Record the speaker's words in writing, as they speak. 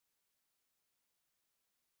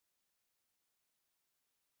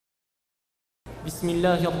بسم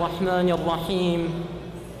الله الرحمن الرحيم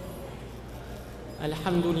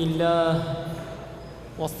الحمد لله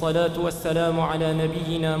والصلاة والسلام على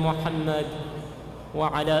نبينا محمد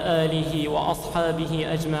وعلى آله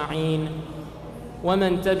وأصحابه أجمعين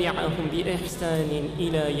ومن تبعهم بإحسان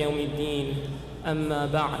إلى يوم الدين أما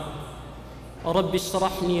بعد رب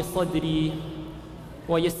اشرح لي صدري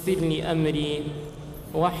ويسر لي أمري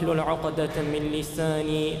واحلل عقدة من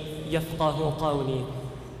لساني يفقه قولي.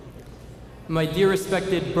 My dear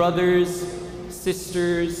respected brothers,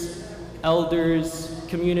 sisters, elders,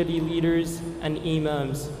 community leaders, and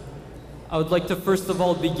imams, I would like to first of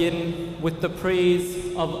all begin with the praise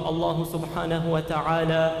of Allah subhanahu wa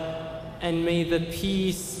ta'ala, and may the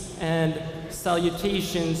peace and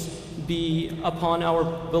salutations be upon our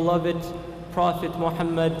beloved Prophet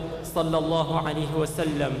Muhammad sallallahu alaihi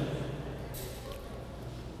wasallam.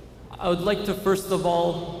 I would like to first of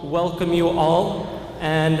all welcome you all,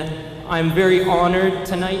 and I'm very honored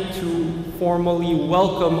tonight to formally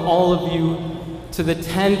welcome all of you to the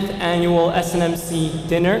 10th annual SNMC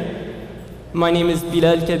dinner. My name is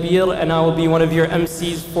Bilal Kabir, and I will be one of your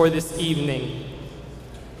MCs for this evening.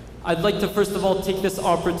 I'd like to first of all take this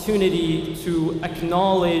opportunity to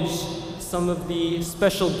acknowledge some of the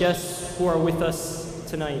special guests who are with us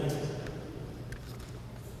tonight.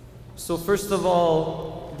 So first of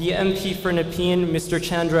all, the MP for Nepean, Mr.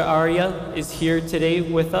 Chandra Arya, is here today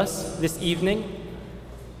with us this evening.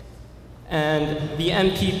 And the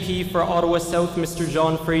MPP for Ottawa South, Mr.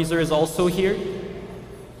 John Fraser, is also here.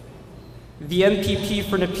 The MPP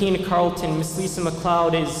for Nepean Carleton, Ms. Lisa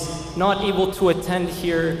MacLeod, is not able to attend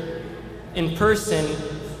here in person,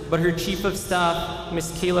 but her Chief of Staff,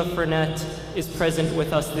 Ms. Kayla Furnett, is present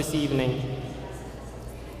with us this evening.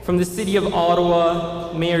 From the City of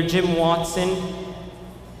Ottawa, Mayor Jim Watson,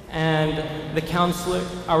 and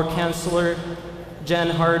our Councillor, Jan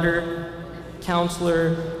Harder,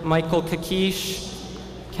 Councillor Michael Kakish,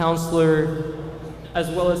 as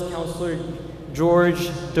well as Councillor George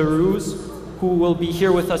Darouz, who will be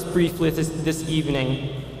here with us briefly this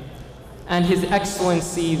evening, and His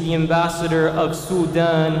Excellency, the Ambassador of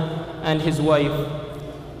Sudan, and his wife.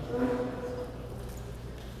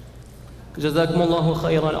 Jazakumullahu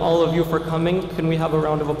khairan, all of you, for coming. Can we have a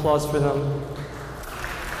round of applause for them?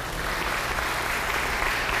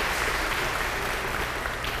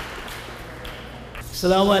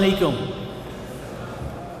 Assalamu alaikum.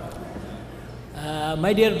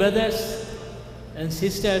 My dear brothers and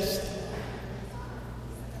sisters,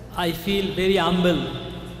 I feel very humble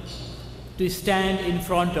to stand in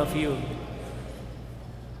front of you.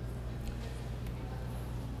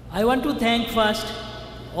 I want to thank first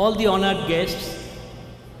all the honored guests,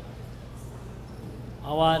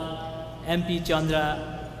 our MP Chandra,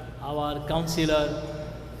 our Councillor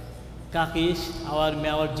Kakish, our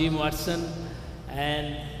Mayor Jim Watson,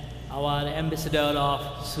 and our Ambassador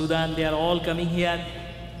of Sudan. They are all coming here.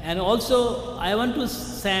 And also, I want to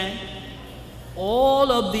thank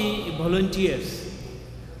all of the volunteers,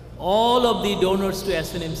 all of the donors to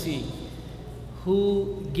SNMC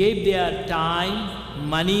who gave their time,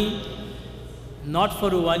 money, not for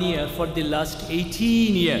 1 year, for the last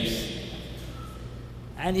 18 years.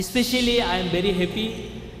 And especially, I am very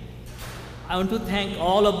happy. I want to thank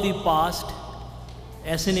all of the past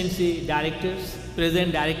SNMC directors,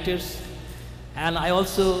 present directors, and I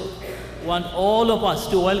also want all of us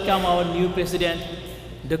to welcome our new president,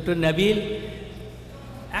 Dr. Nabil.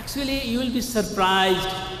 Actually, you will be surprised.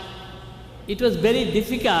 It was very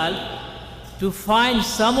difficult to find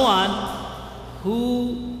someone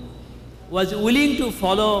who was willing to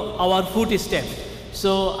follow our footsteps.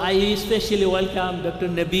 So I especially welcome Dr.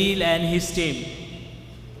 Nabil and his team.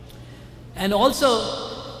 And also,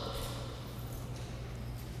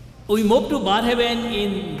 we moved to Barhaven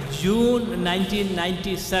in June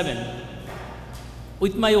 1997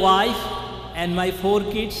 with my wife and my 4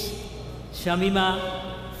 kids, Shamima,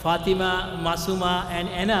 Fatima, Masuma, and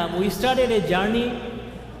Anam. We started a journey.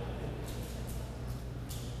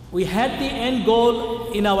 We had the end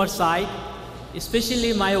goal in our sight,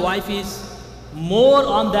 especially my wife is more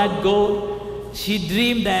on that goal. She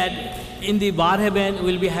dreamed that in the Barhaven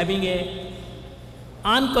we'll be having a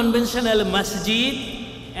unconventional masjid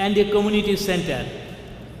and a community center.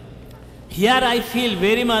 Here I feel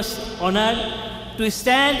very much honored to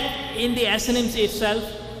stand in the SNMC itself,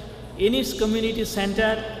 in its community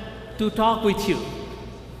center, to talk with you.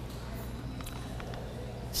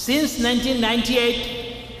 Since 1998,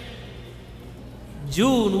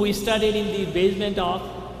 June, we started in the basement of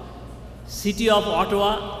City of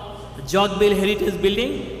Ottawa, Jogville Heritage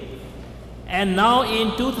Building, and now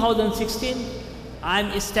in 2016,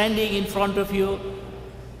 I'm standing in front of you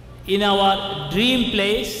in our dream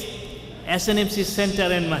place, SNMC Center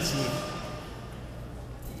and Masjid.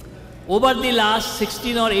 Over the last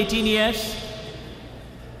 16 or 18 years,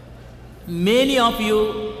 many of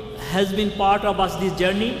you has been part of us this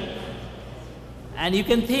journey, and you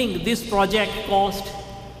can think this project cost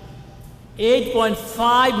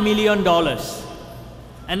 $8.5 million.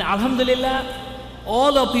 And Alhamdulillah,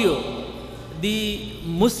 all of you, the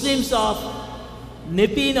Muslims of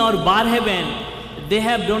Nepean or Barhaven, they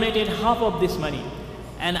have donated half of this money.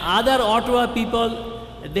 And other Ottawa people,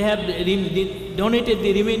 they have donated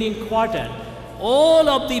the remaining quarter. All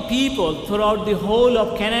of the people throughout the whole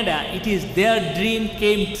of Canada, it is their dream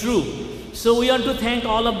came true. So we want to thank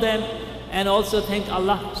all of them and also thank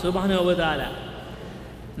Allah subhanahu wa ta'ala.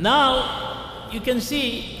 Now, you can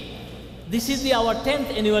see, this is our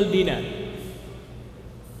 10th annual dinner.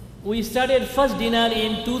 We started first dinner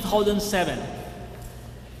in 2007.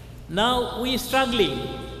 Now, we are struggling.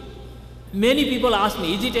 Many people ask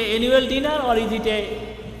me, is it an annual dinner or is it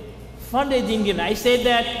a fundraising dinner? I said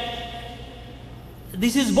that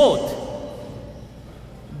this is both,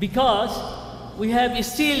 because we have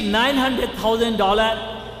still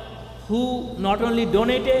 $900,000 who not only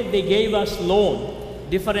donated, they gave us loan.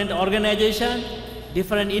 Different organization,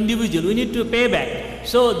 different individual, we need to pay back.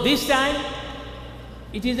 So this time,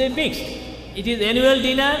 it is a mixed. It is annual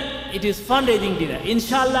dinner, it is fundraising dinner.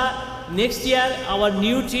 Inshallah, next year our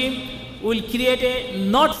new team will create a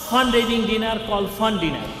not fundraising dinner called fun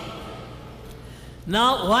dinner.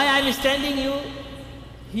 Now, why I am standing you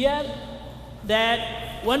here,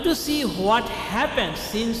 that want to see what happened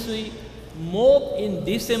since we moved in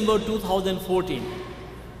December 2014.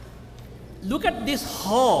 Look at this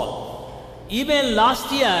hall. Even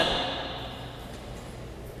last year,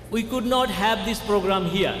 we could not have this program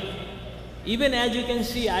here. Even as you can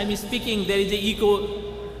see, I am speaking, there is an echo,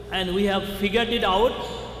 and we have figured it out.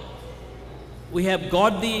 We have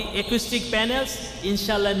got the acoustic panels.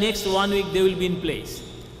 Inshallah, next 1 week they will be in place.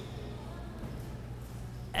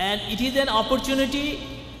 And it is an opportunity.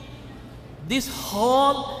 This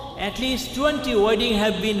hall, at least 20 weddings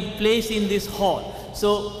have been placed in this hall.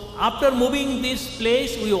 So after moving this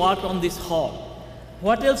place, we work on this hall.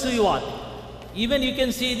 What else we want? Even you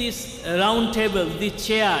can see this round table, the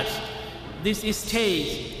chairs, this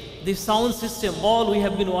stage, the sound system, all we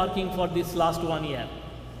have been working for this last 1 year.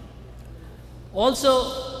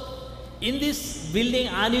 Also, in this building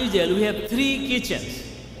unusual, we have 3 kitchens.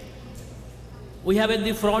 We have at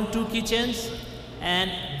the front 2 kitchens, and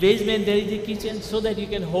basement there is a kitchen, so that you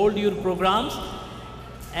can hold your programs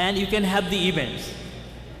and you can have the events.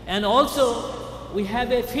 And also, we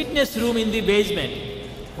have a fitness room in the basement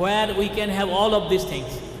where we can have all of these things.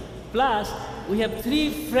 Plus, we have 3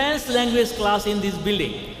 French language class in this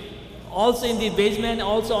building, also in the basement,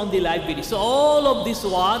 also on the library. So all of this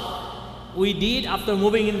work we did after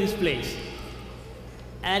moving in this place.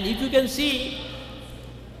 And if you can see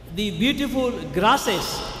the beautiful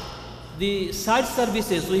grasses, the side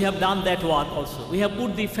services, we have done that work also. We have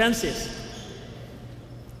put the fences.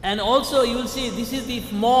 And also you will see this is the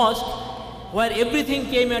mosque where everything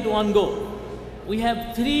came at one go. We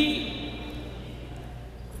have 3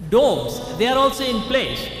 domes, they are also in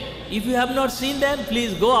place. If you have not seen them,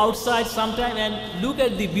 please go outside sometime and look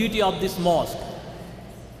at the beauty of this mosque.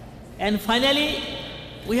 And finally,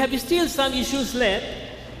 we have still some issues left.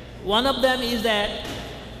 One of them is that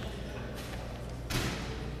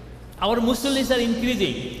our Muslims are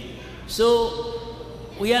increasing. So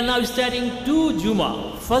we are now starting 2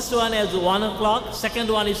 Juma. First one is 1 o'clock, second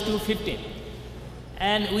one is 2:15.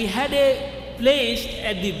 And we had a place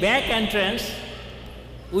at the back entrance.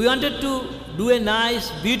 We wanted to do a nice,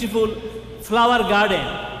 beautiful flower garden,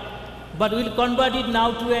 but we'll convert it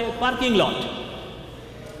now to a parking lot.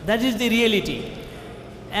 That is the reality.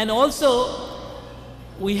 And also,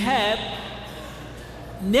 we have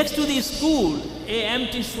next to the school a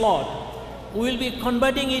empty slot. We will be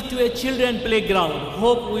converting it to a children playground.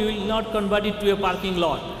 Hope we will not convert it to a parking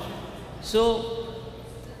lot. So,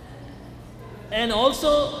 and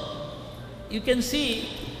also, you can see,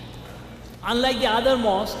 unlike the other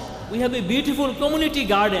mosques, we have a beautiful community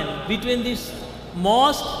garden between this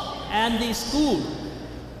mosque and the school.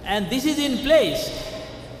 And this is in place.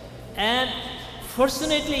 And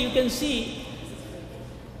fortunately, you can see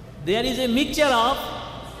there is a mixture of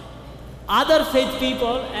other faith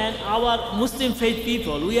people and our Muslim faith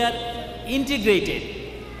people. We are integrated.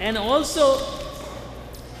 And also,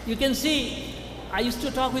 you can see, I used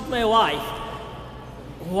to talk with my wife,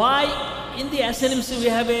 why in the SNMC we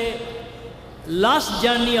have a last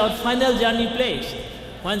journey or final journey place.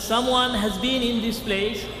 When someone has been in this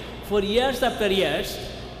place for years after years,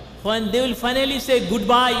 when they will finally say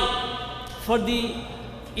goodbye for the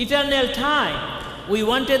eternal time, we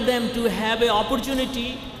wanted them to have an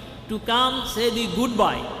opportunity to come say the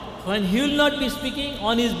goodbye. When he will not be speaking,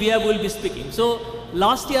 on his behalf we will be speaking. So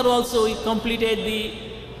last year also we completed the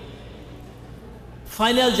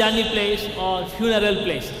final journey place or funeral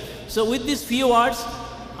place. So with these few words,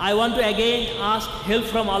 I want to again ask help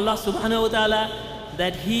from Allah subhanahu wa ta'ala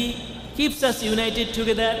that He keeps us united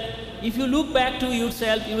together. If you look back to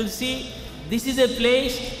yourself, you will see this is a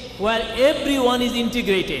place where everyone is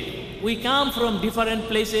integrated. We come from different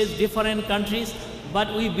places, different countries,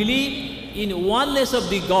 but we believe in oneness of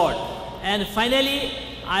the God. And finally,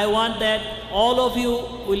 I want that all of you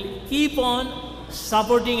will keep on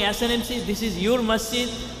supporting SNMC. This is your masjid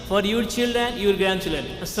for your children, your grandchildren.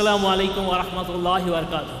 Assalamu alaikum wa rahmatullahi wa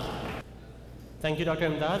barakatuh. Thank you, Dr.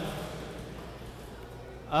 Imdad.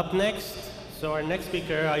 Up next, so our next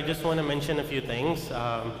speaker, I just want to mention a few things.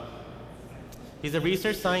 He's a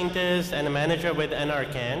research scientist and a manager with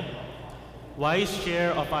NRCan, vice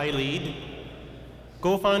chair of iLead,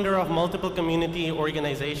 co-founder of multiple community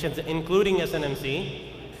organizations, including SNMC,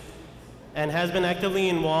 and has been actively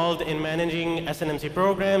involved in managing SNMC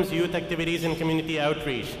programs, youth activities, and community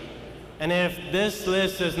outreach. And if this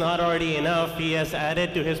list is not already enough, he has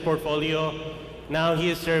added to his portfolio. Now he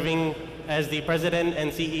is serving as the president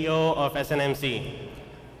and CEO of SNMC.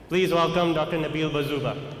 Please welcome Dr. Nabil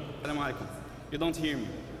Bazouba. Assalamu alaikum. You don't hear me?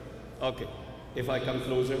 Okay. If I come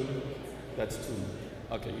closer, that's two.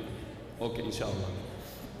 Okay. Okay, inshallah.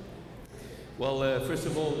 Well, first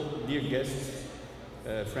of all, dear guests,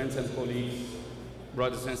 friends and colleagues,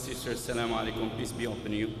 brothers and sisters, Assalamu alaikum, peace be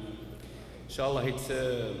upon you. Inshallah, it's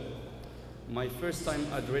my first time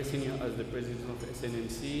addressing you as the president of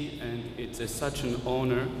SNMC, and it's such an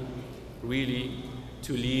honor, really,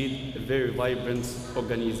 to lead a very vibrant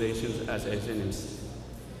organization as SNMC.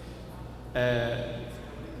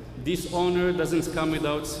 This honor doesn't come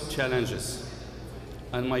without challenges,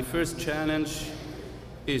 and my first challenge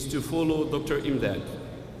is to follow Dr. Imdad.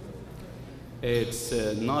 It's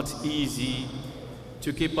not easy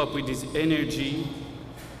to keep up with his energy.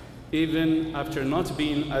 Even after not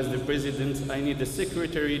being as the president, I need a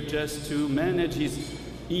secretary just to manage his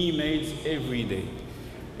emails every day.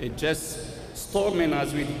 It just storming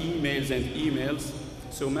us with emails and emails.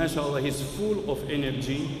 So mashallah, he's full of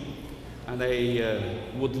energy. And I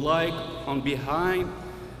would like, on behalf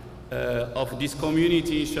of this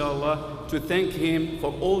community, inshallah, to thank him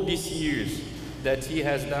for all these years that he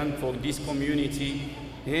has done for this community,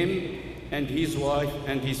 him and his wife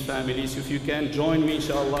and his family. So if you can join me,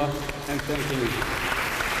 inshallah, and thank him.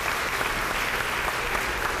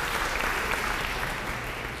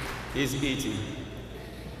 He's eating.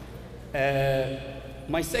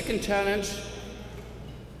 My second challenge,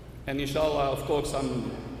 and inshallah, of course, I'm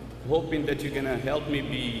hoping that you're gonna help me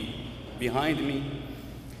be behind me,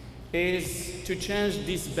 is to change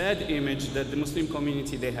this bad image that the Muslim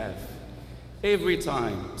community they have. Every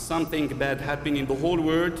time something bad happens in the whole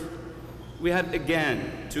world, we have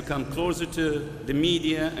again to come closer to the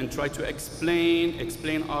media and try to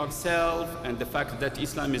explain ourselves and the fact that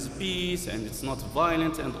Islam is peace and it's not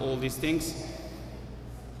violent and all these things.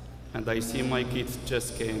 And I see my kids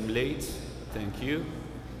just came late. Thank you.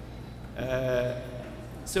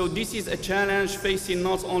 So this is a challenge facing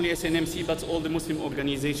not only SNMC but all the Muslim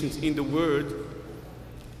organizations in the world.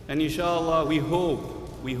 And inshallah, we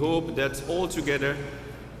hope that all together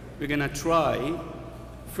we're gonna try,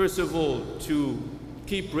 first of all, to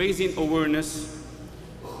keep raising awareness,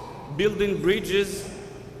 building bridges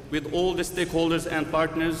with all the stakeholders and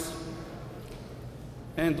partners,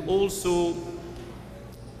 and also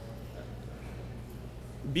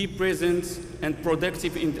be present and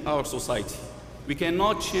productive in our society. We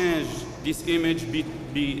cannot change this image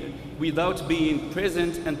without being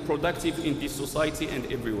present and productive in this society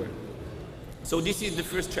and everywhere. So this is the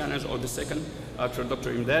first challenge, or the second, after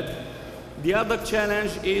Dr. Imdad. The other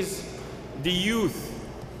challenge is the youth,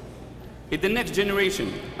 in the next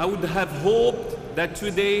generation. I would have hoped that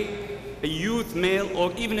today a youth male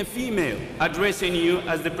or even a female addressing you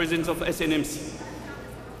as the president of SNMC.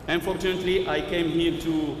 Unfortunately, I came here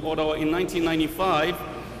to Ottawa in 1995,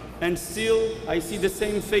 and still I see the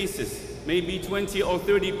same faces. Maybe 20 or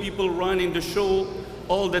 30 people running the show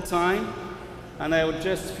all the time. And I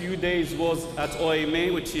just a few days was at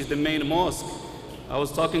OMA, which is the main mosque. I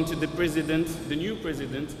was talking to the president, the new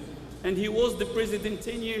president, and he was the president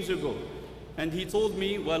 10 years ago. And he told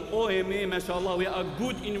me, well, OMA, mashallah, we are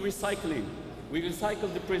good in recycling. We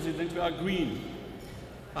recycle the president, we are green.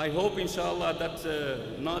 I hope, inshallah,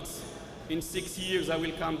 that not in 6 years I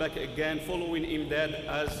will come back again following Imdad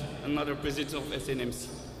as another president of SNMC.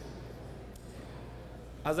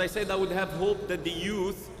 As I said, I would have hoped that the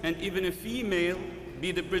youth and even a female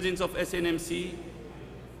be the president of SNMC.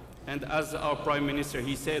 And as our Prime Minister,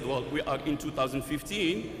 he said, well, we are in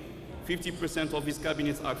 2015, 50% of his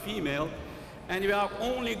cabinets are female, and we are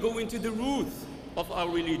only going to the root of our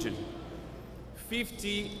religion.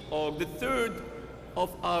 50 or the third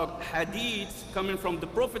of our hadiths coming from the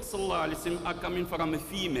Prophet ﷺ are coming from a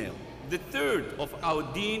female. The third of our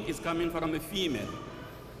deen is coming from a female.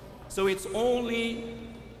 So it's only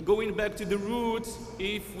going back to the roots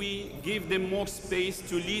if we give them more space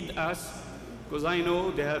to lead us, because I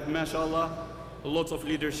know they have, mashallah, a lot of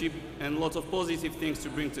leadership and lots of positive things to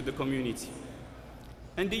bring to the community.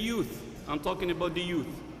 And the youth, I'm talking about the youth.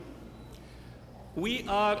 We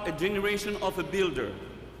are a generation of a builder.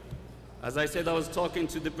 As I said, I was talking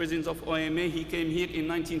to the president of OMA, he came here in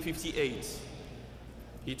 1958.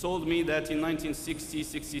 He told me that in 1960,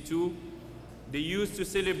 62, they used to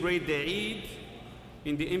celebrate the Eid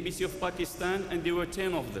in the embassy of Pakistan, and there were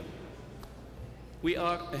 10 of them. We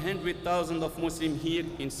are 100,000 of Muslims here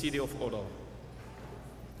in city of Ottawa.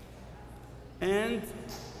 And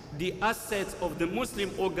the assets of the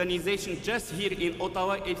Muslim organization just here in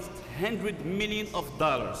Ottawa is $100 million.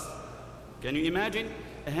 Can you imagine?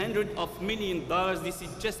 $100 million, this is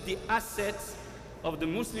just the assets of the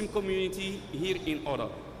Muslim community here in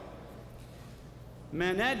Ottawa.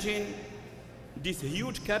 Managing this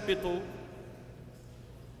huge capital,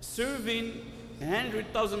 serving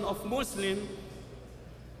 100,000 of Muslims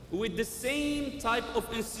with the same type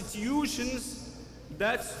of institutions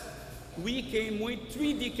that we came with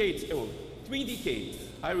 3 decades ago. 3 decades.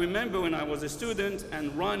 I remember when I was a student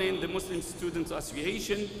and running the Muslim Students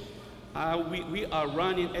Association, we are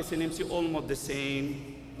running SNMC almost the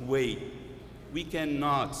same way. We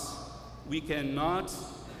cannot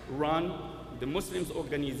run the Muslims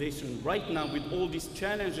organization right now with all these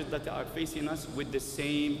challenges that are facing us with the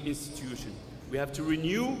same institution. We have to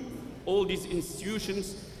renew all these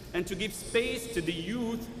institutions and to give space to the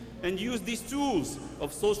youth and use these tools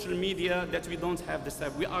of social media that we don't have the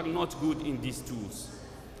staff. We are not good in these tools.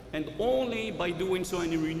 And only by doing so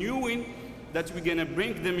and renewing that we're gonna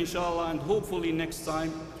bring them, inshallah, and hopefully next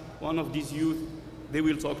time, one of these youth, they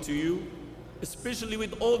will talk to you, especially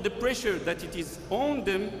with all the pressure that it is on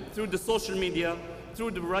them through the social media,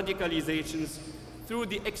 through the radicalizations, through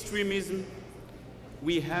the extremism.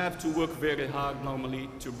 We have to work very hard normally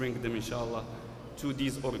to bring them, inshallah, to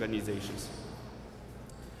these organizations.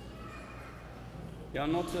 You are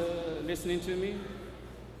not listening to me?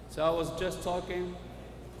 So I was just talking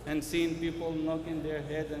and seeing people knocking their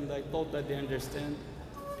head, and I thought that they understand.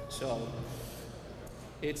 Inshallah.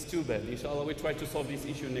 It's too bad. Inshallah, we try to solve this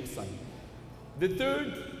issue next time. The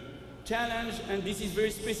third challenge, and this is very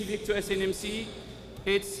specific to SNMC,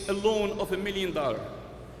 it's a loan of $1 million.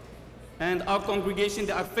 And our congregation,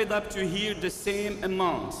 they are fed up to hear the same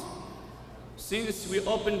amount. Since we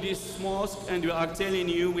opened this mosque and we are telling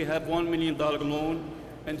you we have $1 million loan,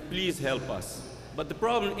 and please help us. But the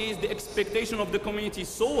problem is the expectation of the community is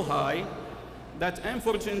so high that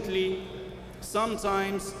unfortunately,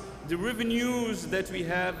 sometimes the revenues that we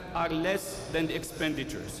have are less than the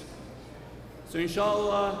expenditures. So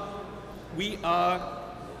inshallah, we are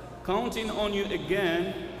counting on you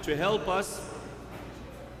again to help us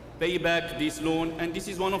pay back this loan. And this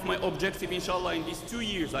is one of my objectives, inshallah, in these 2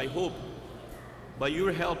 years, I hope, by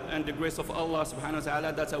your help and the grace of Allah subhanahu wa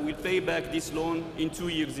ta'ala, that I will pay back this loan in 2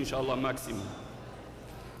 years, inshallah, maximum.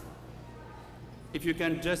 If you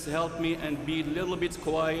can just help me and be a little bit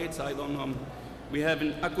quiet, I don't know. We have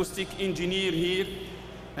an acoustic engineer here,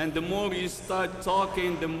 and the more you start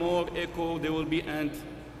talking, the more echo there will be, and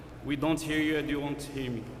we don't hear you and you won't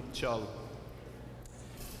hear me, inshallah.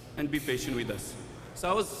 And be patient with us. So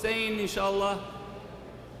I was saying, inshallah,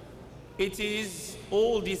 it is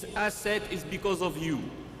all this asset is because of you.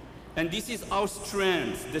 And this is our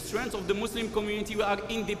strength, the strength of the Muslim community. We are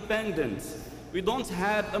independent. We don't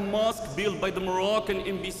have a mosque built by the Moroccan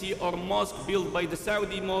embassy or a mosque built by the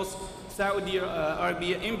Saudi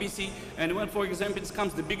Arabia embassy. And when, for example, it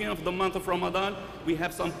comes the beginning of the month of Ramadan, we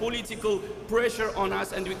have some political pressure on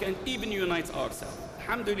us and we can even unite ourselves.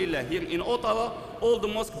 Alhamdulillah, here in Ottawa, all the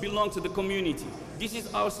mosques belong to the community. This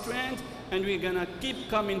is our strength, and we're gonna keep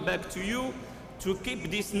coming back to you to keep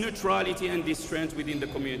this neutrality and this strength within the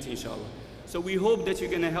community, inshallah. So we hope that you're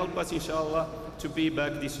gonna help us, inshallah, to pay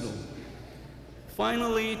back this loan.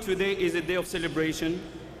 Finally, today is a day of celebration.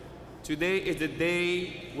 Today is the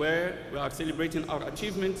day where we are celebrating our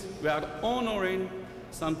achievements. We are honoring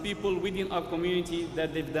some people within our community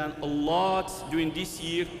that they've done a lot during this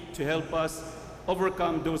year to help us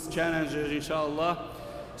overcome those challenges, inshallah.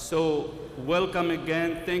 So welcome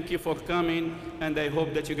again. Thank you for coming, and I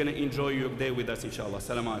hope that you're going to enjoy your day with us, inshallah.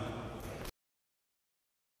 Assalamu alaikum.